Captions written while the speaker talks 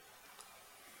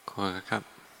Kuakap.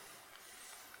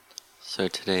 So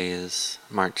today is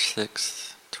March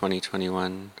 6th,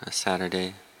 2021, a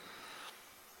Saturday.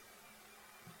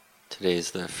 Today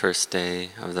is the first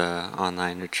day of the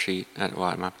online retreat at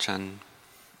Wat Mapchan.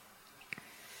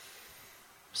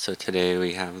 So today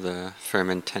we have the firm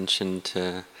intention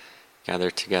to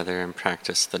gather together and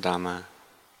practice the Dhamma.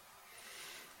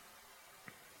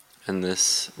 And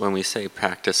this, when we say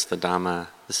practice the Dhamma,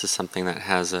 this is something that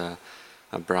has a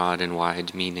broad and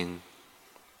wide meaning.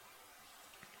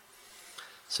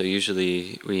 So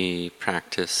usually we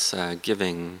practice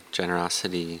giving,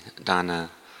 generosity,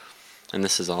 dana, and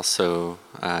this is also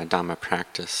Dhamma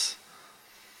practice.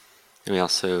 And we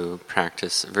also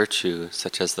practice virtue,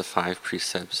 such as the 5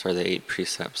 precepts or the 8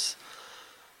 precepts,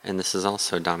 and this is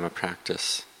also Dhamma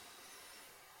practice.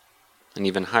 And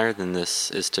even higher than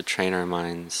this is to train our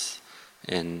minds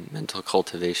in mental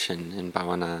cultivation, in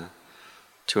bhavana,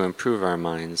 to improve our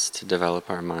minds, to develop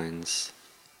our minds.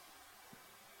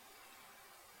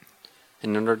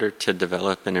 And in order to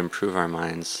develop and improve our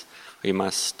minds, we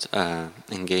must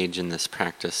engage in this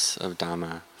practice of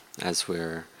Dhamma as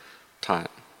we're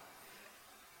taught.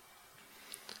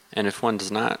 And if one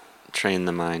does not train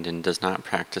the mind and does not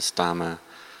practice Dhamma,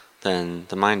 then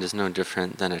the mind is no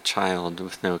different than a child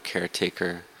with no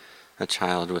caretaker, a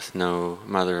child with no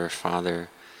mother or father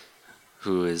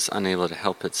who is unable to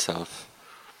help itself.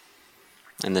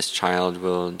 And this child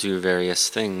will do various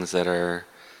things that are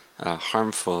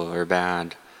harmful or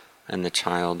bad, and the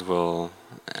child will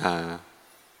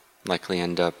likely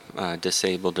end up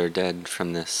disabled or dead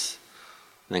from this.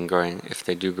 And then if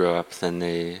they do grow up, then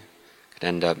they could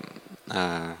end up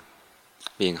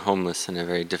being homeless in a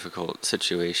very difficult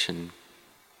situation.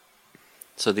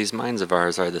 So these minds of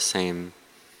ours are the same.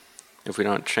 If we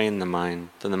don't train the mind,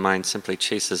 then the mind simply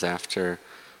chases after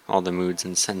all the moods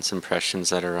and sense impressions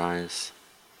that arise.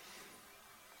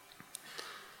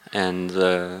 And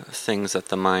the things that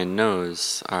the mind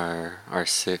knows are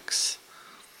 6.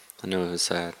 It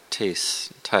knows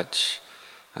taste, touch,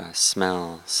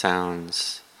 smell,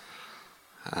 sounds,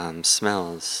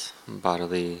 smells,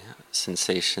 bodily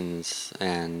sensations,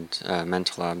 and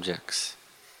mental objects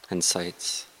and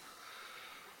sights.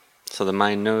 So the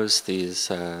mind knows these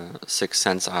 6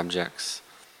 sense objects,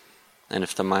 and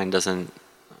if the mind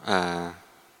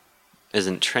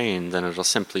isn't trained, then it'll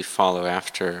simply follow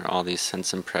after all these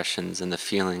sense impressions and the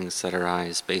feelings that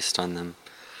arise based on them,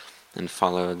 and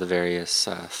follow the various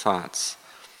thoughts.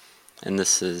 And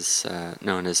this is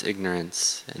known as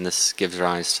ignorance, and this gives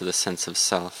rise to the sense of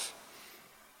self.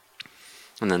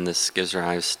 And then this gives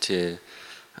rise to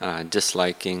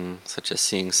disliking, such as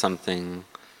seeing something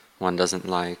one doesn't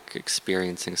like,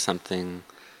 experiencing something,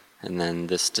 and then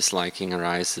this disliking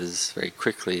arises very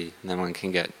quickly, and then one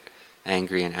can get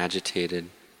angry and agitated.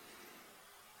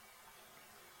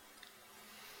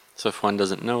 So if one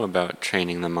doesn't know about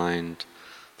training the mind,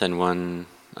 then one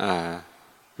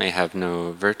may have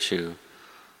no virtue,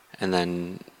 and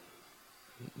then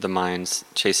the mind's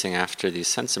chasing after these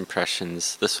sense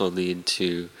impressions. This will lead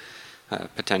to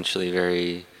potentially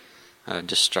very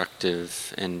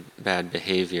destructive and bad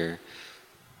behavior.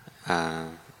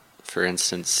 For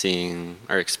instance, seeing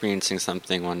or experiencing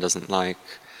something one doesn't like,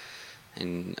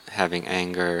 and having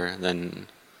anger, then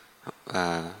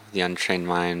the untrained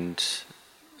mind,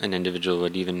 an individual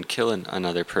would even kill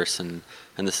another person,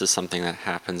 and this is something that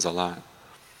happens a lot.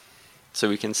 So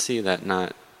we can see that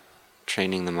not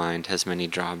training the mind has many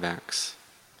drawbacks.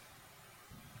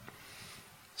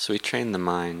 So we train the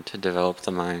mind to develop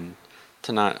the mind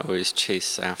to not always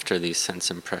chase after these sense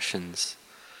impressions,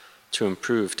 to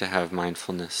improve, to have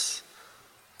mindfulness,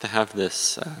 to have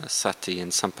this sati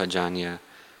and sampajanya,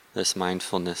 this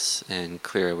mindfulness and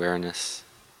clear awareness.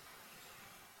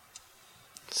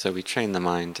 So we train the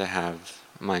mind to have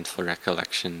mindful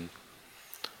recollection,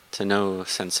 to know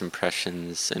sense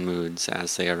impressions and moods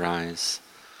as they arise,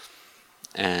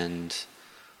 and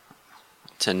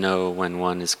to know when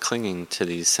one is clinging to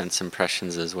these sense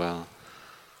impressions as well,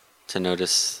 to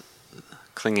notice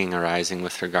clinging arising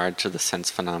with regard to the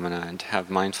sense phenomena, and to have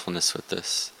mindfulness with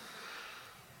this,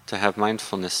 to have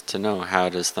mindfulness to know how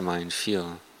does the mind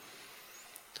feel.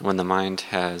 When the mind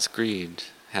has greed,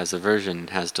 has aversion,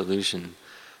 has delusion,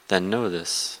 then know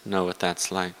this, know what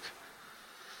that's like.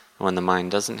 When the mind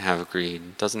doesn't have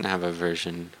greed, doesn't have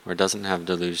aversion, or doesn't have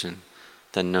delusion,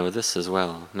 then know this as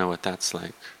well, know what that's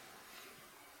like.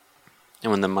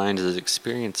 And when the mind is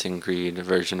experiencing greed,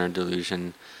 aversion, or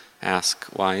delusion, ask,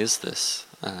 why is this?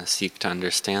 Seek to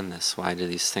understand this. Why do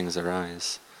these things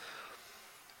arise?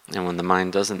 And when the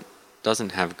mind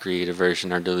doesn't have greed,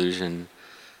 aversion, or delusion,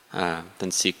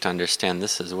 then seek to understand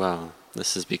this as well.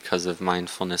 This is because of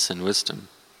mindfulness and wisdom.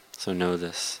 So know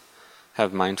this.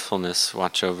 Have mindfulness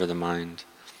watch over the mind.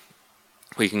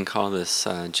 We can call this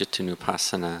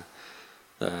Jittanupassana,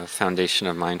 the foundation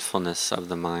of mindfulness of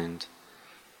the mind.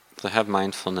 So have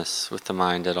mindfulness with the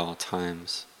mind at all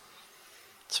times.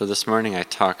 So this morning I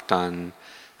talked on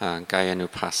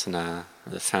Kayanupassana,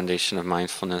 the foundation of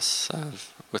mindfulness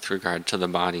with regard to the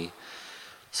body.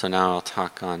 So now I'll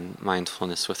talk on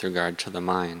mindfulness with regard to the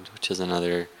mind, which is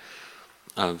another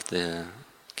of the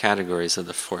categories of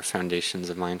the 4 foundations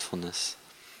of mindfulness.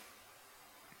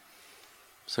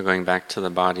 So going back to the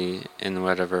body in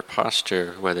whatever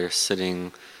posture, whether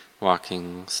sitting,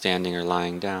 walking, standing, or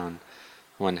lying down,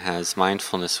 one has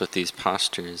mindfulness with these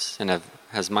postures and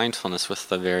has mindfulness with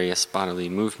the various bodily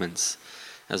movements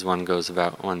as one goes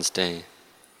about one's day.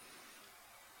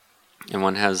 And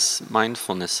one has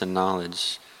mindfulness and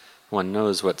knowledge. One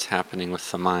knows what's happening with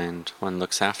the mind. One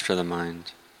looks after the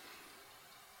mind,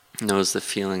 knows the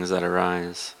feelings that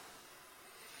arise,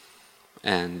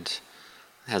 and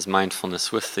has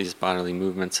mindfulness with these bodily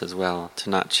movements as well, to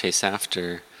not chase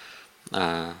after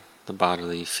the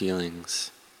bodily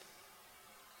feelings.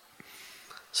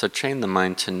 So train the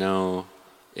mind to know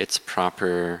its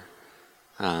proper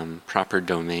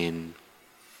domain.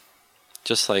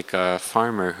 Just like a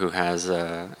farmer who has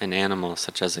an animal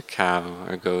such as a cow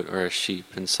or a goat or a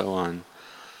sheep and so on,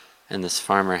 and this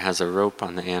farmer has a rope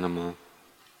on the animal,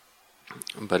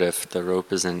 but if the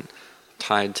rope isn't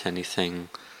tied to anything,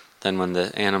 then when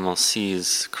the animal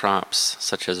sees crops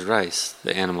such as rice,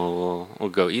 the animal will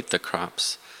go eat the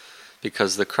crops,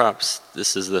 because the crops,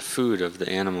 this is the food of the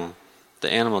animal.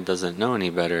 The animal doesn't know any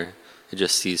better, it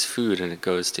just sees food and it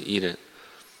goes to eat it.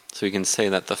 So we can say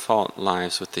that the fault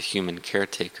lies with the human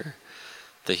caretaker.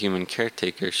 The human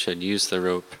caretaker should use the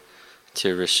rope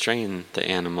to restrain the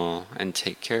animal and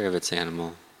take care of its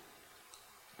animal.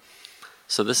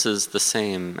 So this is the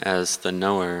same as the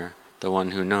knower, the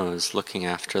one who knows, looking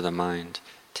after the mind,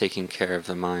 taking care of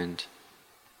the mind.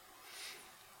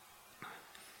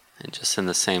 And just in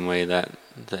the same way that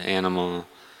the animal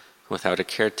without a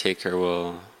caretaker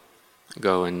will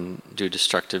go and do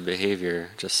destructive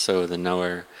behavior, just so the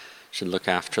knower should look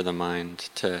after the mind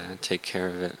to take care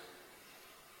of it.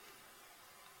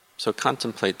 So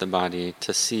contemplate the body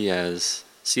to see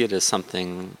it as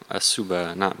something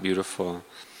asubha, not beautiful,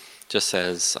 just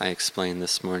as I explained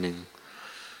this morning.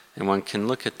 And one can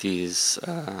look at these,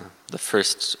 the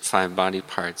first 5 body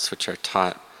parts which are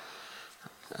taught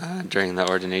during the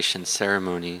ordination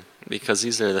ceremony, because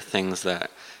these are the things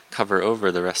that cover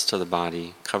over the rest of the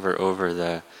body, cover over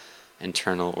the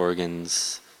internal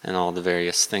organs and all the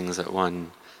various things that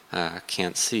one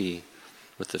can't see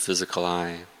with the physical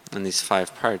eye. And these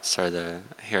 5 parts are the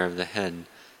hair of the head,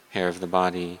 hair of the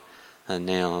body,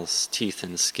 nails, teeth,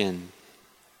 and skin.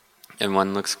 And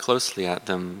one looks closely at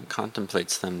them,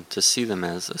 contemplates them, to see them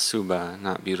as asubha,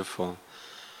 not beautiful.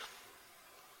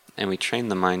 And we train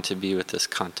the mind to be with this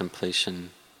contemplation,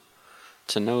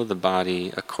 to know the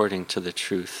body according to the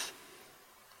truth,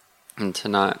 and to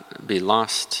not be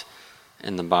lost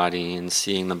in the body and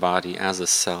seeing the body as a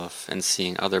self and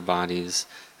seeing other bodies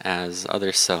as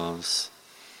other selves.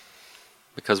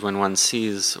 Because when one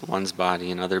sees one's body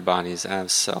and other bodies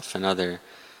as self and other,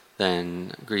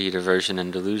 then greed, aversion,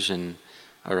 and delusion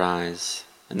arise.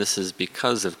 And this is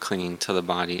because of clinging to the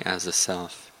body as a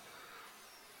self.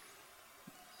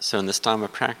 So in this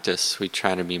Dhamma practice, we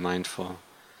try to be mindful.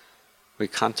 We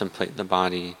contemplate the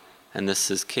body, and this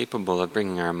is capable of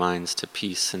bringing our minds to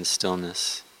peace and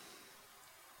stillness.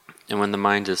 And when the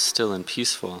mind is still and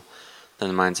peaceful, then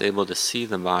the mind's able to see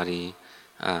the body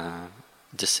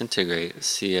disintegrate,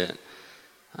 see it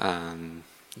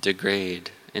degrade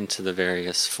into the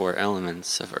various 4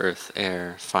 elements of earth,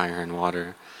 air, fire, and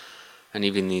water. And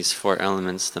even these 4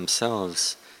 elements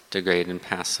themselves degrade and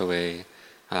pass away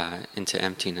into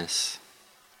emptiness.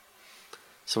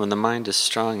 So when the mind is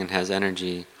strong and has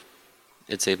energy,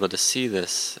 it's able to see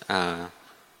this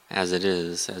as it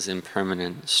is, as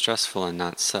impermanent, stressful, and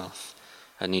not self,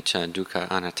 anicca, dukkha,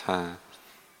 anatta.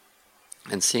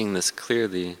 And seeing this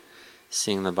clearly,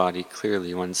 seeing the body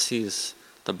clearly, one sees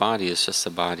the body is just a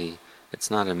body. It's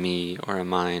not a me or a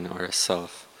mine or a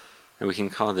self. And we can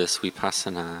call this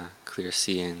vipassana, clear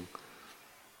seeing.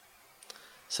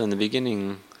 So in the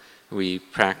beginning, we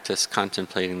practice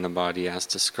contemplating the body as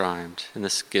described, and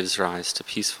this gives rise to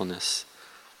peacefulness.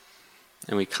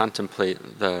 And we contemplate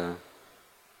in the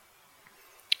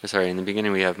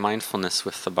beginning we have mindfulness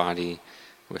with the body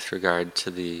with regard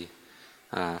to the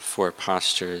 4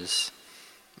 postures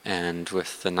and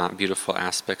with the not beautiful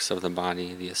aspects of the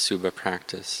body, the asubha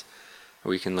practice.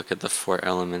 We can look at the 4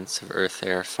 elements of earth,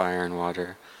 air, fire, and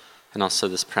water, And also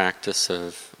this practice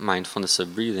of mindfulness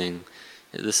of breathing,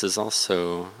 this is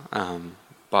also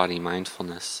body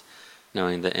mindfulness,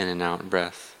 knowing the in and out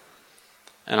breath.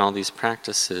 And all these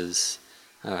practices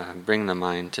bring the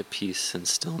mind to peace and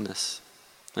stillness.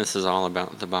 This is all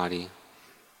about the body.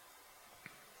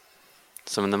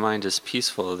 So when the mind is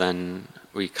peaceful, then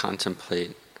we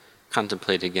contemplate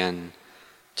again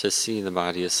to see the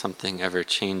body as something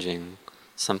ever-changing,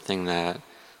 something that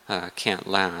can't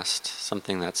last,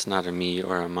 something that's not a me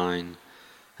or a mine.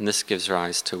 And this gives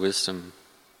rise to wisdom.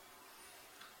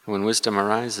 When wisdom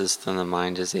arises, then the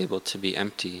mind is able to be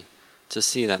empty, to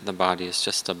see that the body is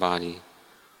just a body.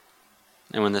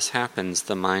 And when this happens,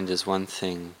 the mind is one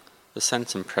thing, the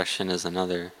sense impression is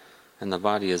another, and the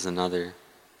body is another.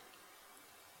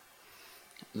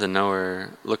 The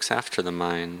knower looks after the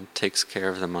mind, takes care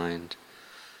of the mind,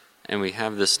 and we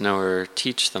have this knower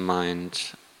teach the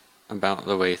mind about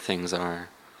the way things are.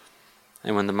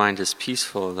 And when the mind is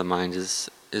peaceful, the mind is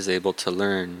able to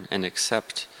learn and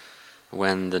accept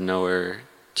when the knower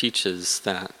teaches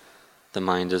that the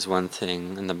mind is one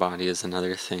thing and the body is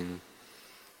another thing,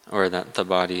 or that the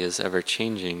body is ever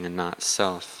changing and not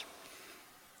self.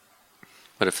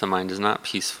 But if the mind is not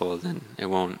peaceful, then it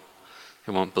won't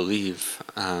believe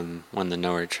when the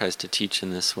knower tries to teach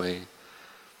in this way.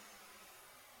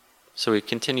 So we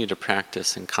continue to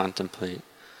practice and contemplate.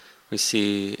 We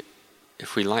see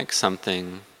if we like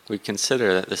something, we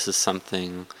consider that this is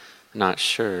something not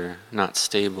sure, not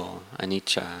stable,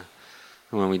 anicca.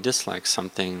 And when we dislike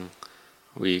something,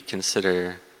 we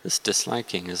consider this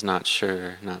disliking is not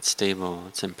sure, not stable,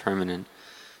 it's impermanent.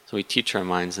 So we teach our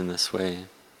minds in this way.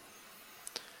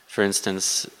 For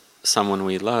instance, someone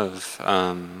we love,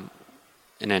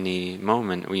 in any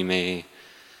moment we may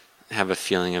have a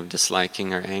feeling of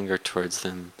disliking or anger towards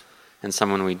them. And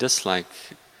someone we dislike,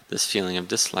 this feeling of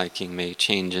disliking may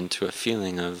change into a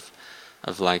feeling of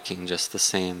liking just the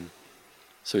same.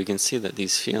 So we can see that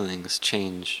these feelings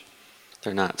change.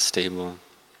 They're not stable.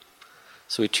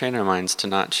 So we train our minds to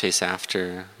not chase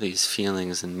after these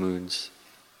feelings and moods.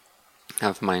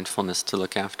 Have mindfulness to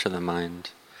look after the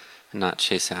mind and not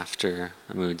chase after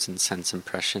moods and sense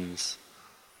impressions.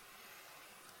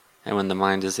 And when the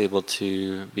mind is able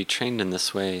to be trained in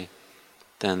this way,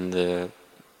 then the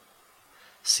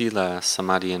sila,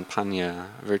 samadhi, and panya,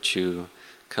 virtue,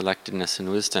 collectedness, and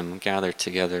wisdom gather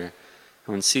together.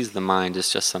 And one sees the mind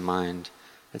as just a mind.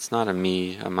 It's not a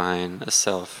me, a mine, a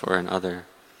self, or an other.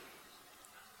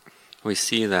 We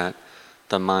see that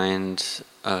the mind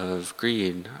of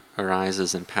greed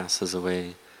arises and passes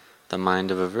away. The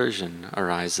mind of aversion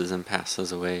arises and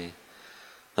passes away.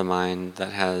 The mind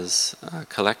that has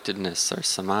collectedness or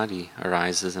samadhi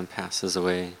arises and passes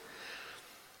away.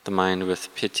 The mind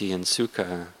with piti and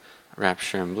sukha,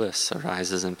 rapture and bliss,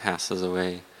 arises and passes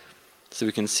away. So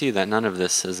we can see that none of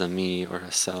this is a me or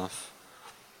a self.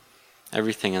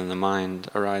 Everything in the mind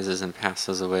arises and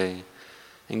passes away.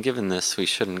 And given this, we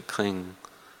shouldn't cling.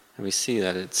 And we see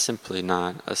that it's simply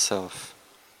not a self.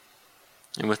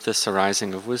 And with this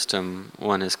arising of wisdom,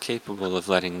 one is capable of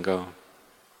letting go.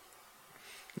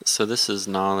 So this is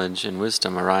knowledge and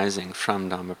wisdom arising from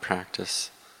Dhamma practice.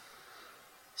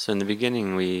 So in the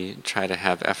beginning we try to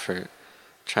have effort,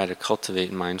 try to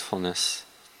cultivate mindfulness,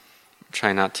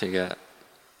 try not to get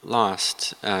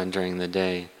lost during the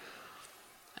day.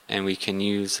 And we can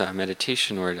use a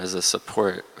meditation word as a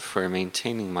support for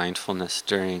maintaining mindfulness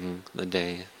during the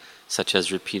day, such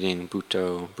as repeating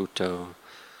Bhutto, Bhutto.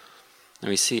 And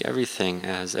we see everything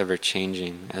as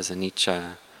ever-changing, as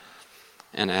anicca,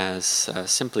 and as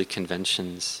simply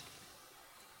conventions.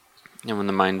 And when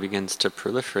the mind begins to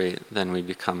proliferate, then we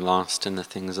become lost in the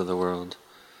things of the world.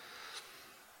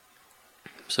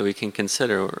 So we can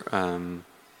consider,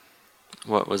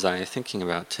 what was I thinking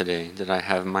about today? Did I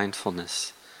have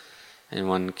mindfulness? And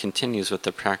one continues with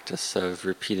the practice of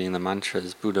repeating the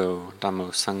mantras, Buddho,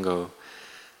 Dhammo, Sangho,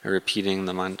 or repeating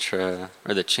the mantra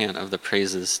or the chant of the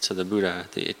praises to the Buddha,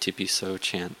 the Itipiso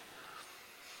chant.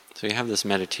 So we have this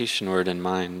meditation word in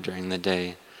mind during the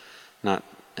day,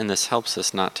 and this helps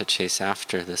us not to chase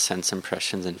after the sense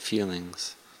impressions and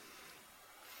feelings.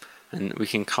 And we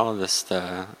can call this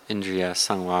the Indriya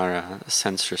Samvara, the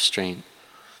sense restraint.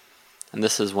 And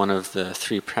this is one of the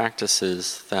three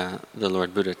practices that the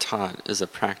Lord Buddha taught is a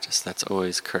practice that's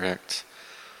always correct.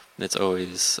 It's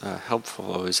always helpful,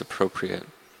 always appropriate.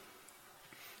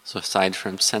 So aside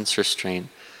from sense restraint,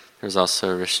 there's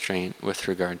also restraint with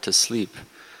regard to sleep.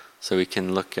 So we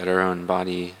can look at our own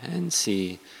body and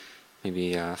see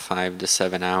maybe 5 to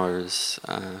 7 hours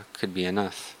could be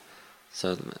enough.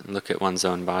 So look at one's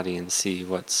own body and see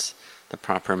what's the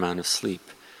proper amount of sleep.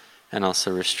 and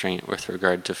also restraint with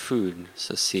regard to food.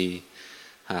 So see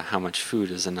how much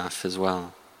food is enough as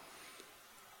well.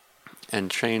 And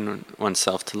train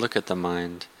oneself to look at the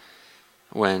mind.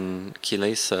 When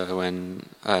kilesa, when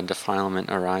defilement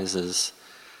arises,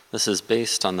 this is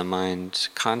based on the mind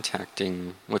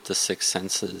contacting with the six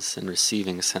senses and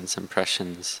receiving sense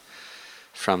impressions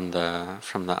from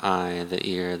the eye, the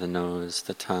ear, the nose,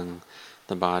 the tongue,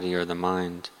 the body, or the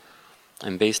mind.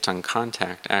 And based on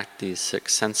contact at these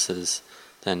six senses,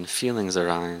 then feelings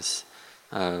arise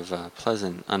of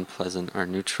pleasant, unpleasant, or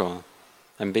neutral.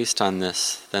 And based on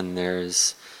this, then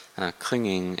there's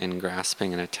clinging and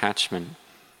grasping and attachment.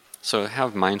 So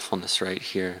have mindfulness right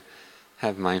here.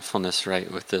 Have mindfulness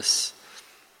right with this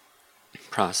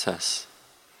process.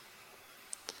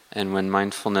 And when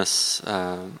mindfulness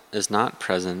is not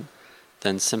present,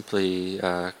 then simply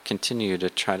continue to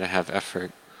try to have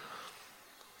effort.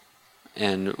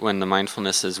 And when the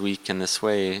mindfulness is weak in this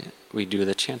way, we do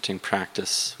the chanting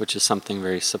practice, which is something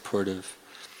very supportive.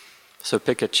 So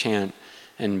pick a chant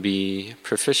and be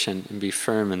proficient and be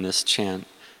firm in this chant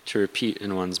to repeat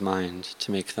in one's mind,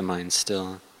 to make the mind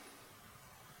still.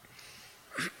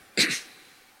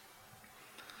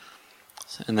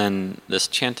 And then this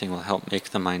chanting will help make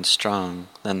the mind strong.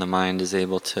 Then the mind is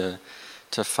able to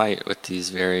fight with these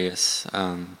various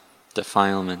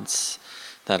defilements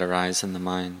that arise in the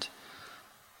mind.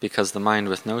 Because the mind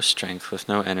with no strength, with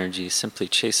no energy, simply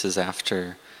chases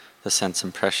after the sense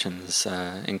impressions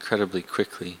incredibly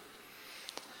quickly.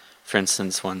 For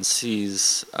instance, one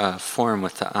sees a form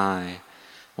with the eye,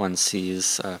 one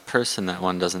sees a person that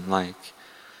one doesn't like,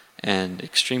 and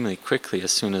extremely quickly,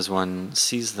 as soon as one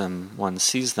sees them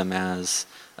as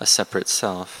a separate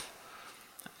self,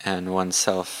 and one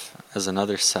self as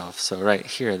another self. So right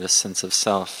here, this sense of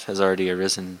self has already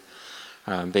arisen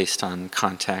based on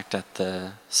contact at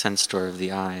the sense door of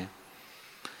the eye.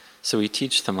 So we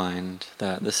teach the mind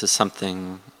that this is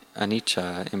something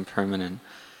anicca, impermanent.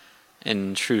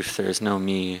 In truth, there is no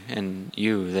me and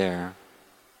you there.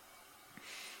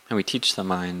 And we teach the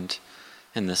mind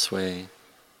in this way.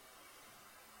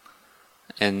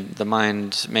 And the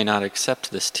mind may not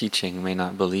accept this teaching, may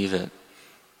not believe it.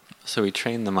 So we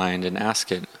train the mind and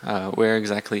ask it, where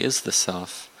exactly is the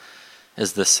self?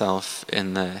 Is the self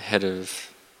in the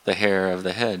hair of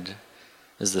the head?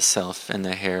 Is the self in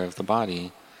the hair of the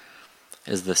body?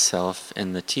 Is the self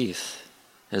in the teeth?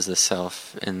 Is the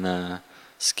self in the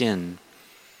skin?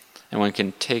 And one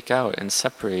can take out and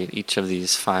separate each of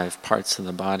these 5 parts of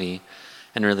the body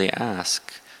and really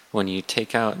ask, when you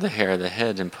take out the hair of the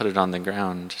head and put it on the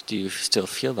ground, do you still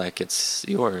feel like it's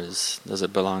yours? Does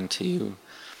it belong to you?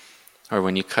 Or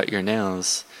when you cut your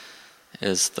nails,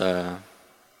 is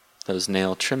those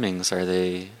nail trimmings, are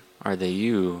they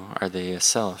you? Are they a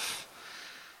self?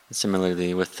 And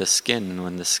similarly with the skin,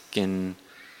 when the skin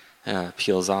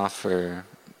peels off or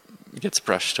gets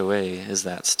brushed away, is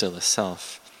that still a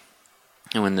self?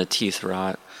 And when the teeth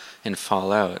rot and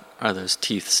fall out, are those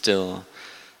teeth still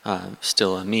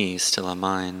a me, still a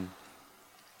mine?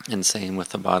 And same with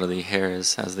the bodily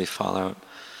hairs as they fall out.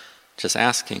 Just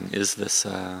asking, is this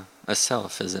a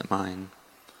self? Is it mine?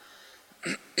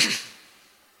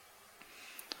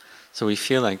 So we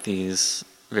feel like these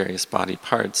various body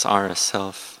parts are a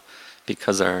self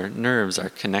because our nerves are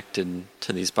connected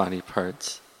to these body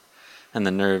parts. And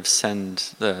the nerves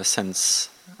send the sense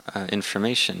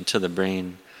information to the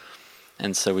brain.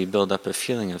 And so we build up a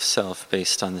feeling of self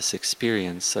based on this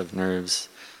experience of nerves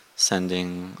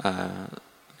sending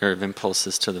nerve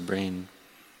impulses to the brain.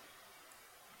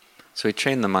 So we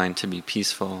train the mind to be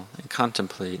peaceful and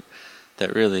contemplate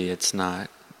that really it's not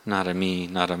a me,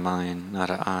 not a mine, not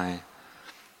a I.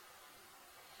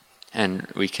 And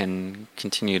we can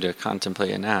continue to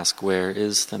contemplate and ask, where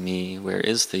is the me, where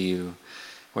is the you,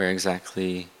 where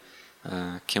exactly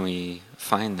can we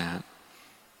find that?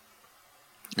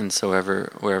 And so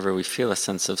wherever we feel a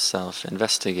sense of self,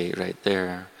 investigate right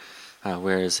there,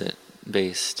 where is it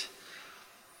based?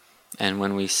 And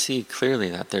when we see clearly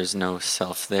that there's no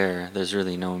self there, there's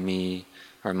really no me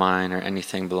or mine or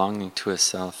anything belonging to a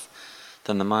self,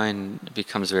 then the mind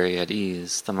becomes very at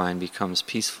ease, the mind becomes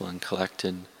peaceful and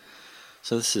collected.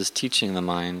 So this is teaching the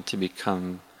mind to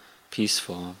become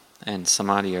peaceful, and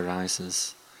samadhi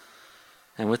arises.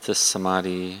 And with this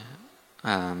samadhi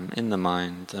in the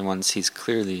mind, then one sees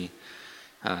clearly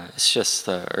it's just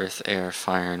the earth, air,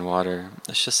 fire, and water.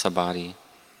 It's just a body.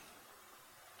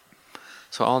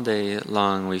 So all day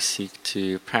long we seek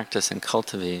to practice and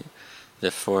cultivate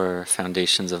the 4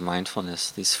 foundations of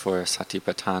mindfulness, these 4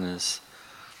 satipatthanas.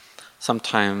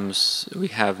 Sometimes we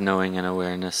have knowing and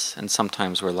awareness, and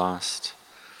sometimes we're lost.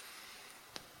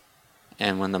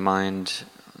 And when the mind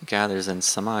gathers in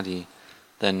samadhi,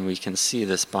 then we can see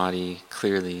this body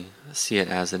clearly, see it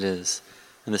as it is.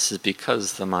 And this is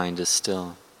because the mind is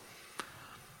still.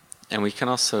 And we can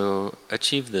also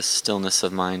achieve this stillness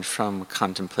of mind from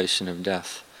contemplation of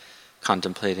death,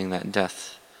 contemplating that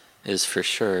death is for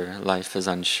sure, life is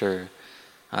unsure.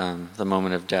 The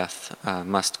moment of death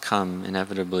must come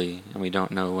inevitably, and we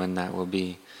don't know when that will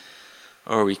be.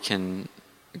 Or we can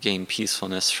gain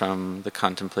peacefulness from the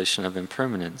contemplation of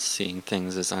impermanence, seeing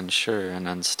things as unsure and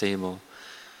unstable,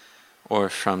 or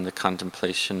from the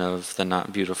contemplation of the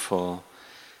not beautiful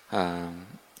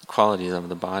qualities of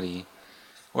the body,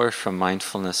 or from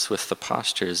mindfulness with the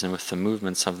postures and with the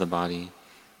movements of the body.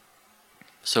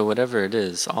 So whatever it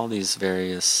is, all these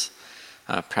various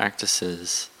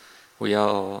practices,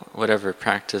 whatever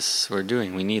practice we're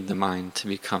doing, we need the mind to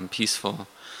become peaceful.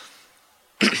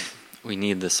 We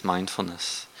need this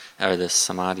mindfulness, or this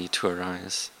samadhi to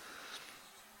arise.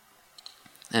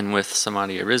 And with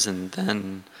samadhi arisen,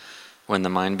 then when the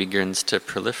mind begins to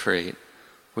proliferate,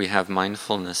 we have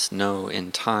mindfulness know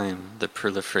in time the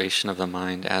proliferation of the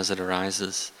mind as it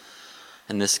arises.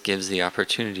 And this gives the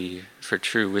opportunity for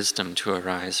true wisdom to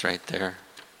arise right there.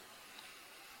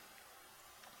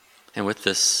 And with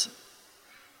this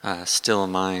still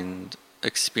mind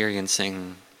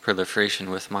experiencing proliferation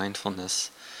with mindfulness,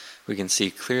 we can see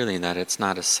clearly that it's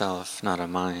not a self, not a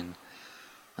mind.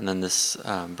 And then this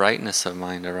brightness of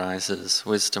mind arises,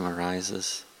 wisdom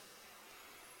arises.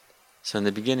 So in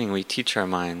the beginning we teach our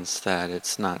minds that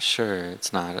it's not sure,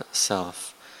 it's not a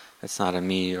self, it's not a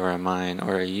me or a mine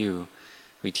or a you.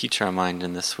 We teach our mind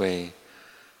in this way.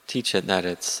 Teach it that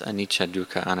it's anicca,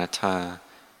 dukkha, anatta,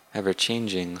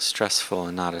 ever-changing, stressful,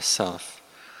 and not a self.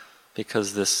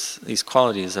 Because these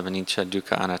qualities of anicca,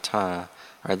 dukkha, anatta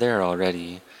are there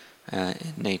already in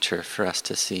nature for us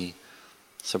to see.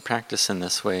 So practice in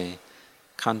this way,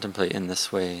 contemplate in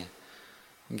this way,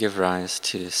 give rise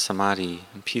to samadhi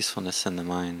and peacefulness in the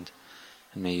mind,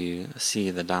 and may you see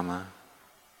the Dhamma.